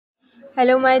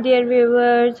Hello, my dear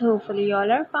viewers. Hopefully, you all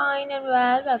are fine and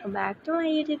well. Welcome back to my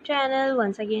YouTube channel.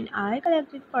 Once again, I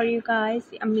collected for you guys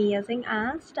the amazing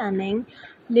and stunning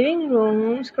living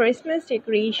rooms Christmas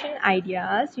decoration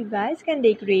ideas. You guys can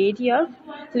decorate your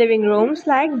living rooms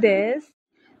like this.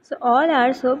 So all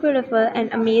are so beautiful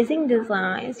and amazing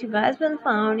designs you guys will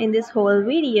find in this whole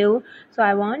video. So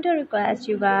I want to request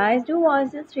you guys to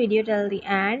watch this video till the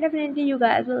end. Definitely you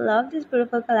guys will love this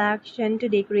beautiful collection to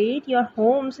decorate your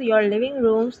homes, your living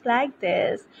rooms like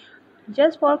this.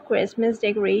 Just for Christmas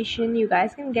decoration, you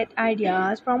guys can get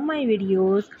ideas from my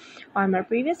videos. On my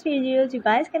previous videos, you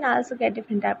guys can also get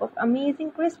different type of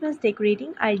amazing Christmas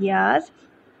decorating ideas.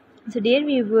 So dear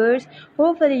viewers,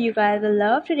 hopefully you guys will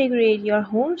love to decorate your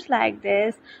homes like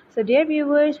this. So dear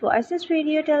viewers, watch this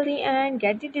video till the end,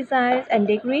 get the designs and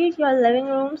decorate your living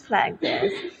rooms like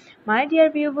this. My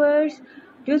dear viewers,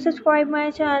 do subscribe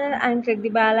my channel and click the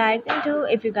bell icon too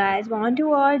if you guys want to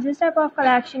watch this type of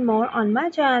collection more on my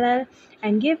channel,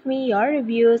 and give me your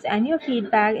reviews and your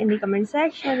feedback in the comment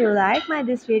section if you like my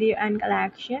this video and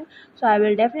collection. So I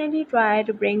will definitely try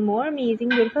to bring more amazing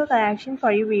beautiful collection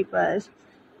for you viewers.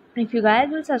 If you guys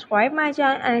will subscribe my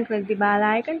channel and click the bell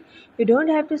icon, you don't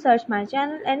have to search my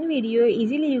channel and video.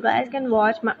 Easily you guys can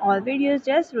watch my all videos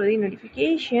just through the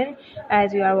notification.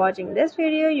 As you are watching this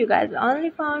video, you guys will only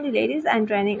find the latest and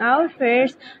trending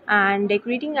outfits and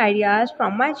decorating ideas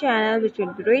from my channel, which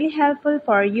will be really helpful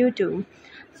for you too.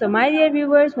 So my dear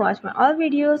viewers, watch my all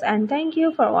videos and thank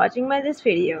you for watching my this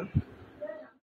video.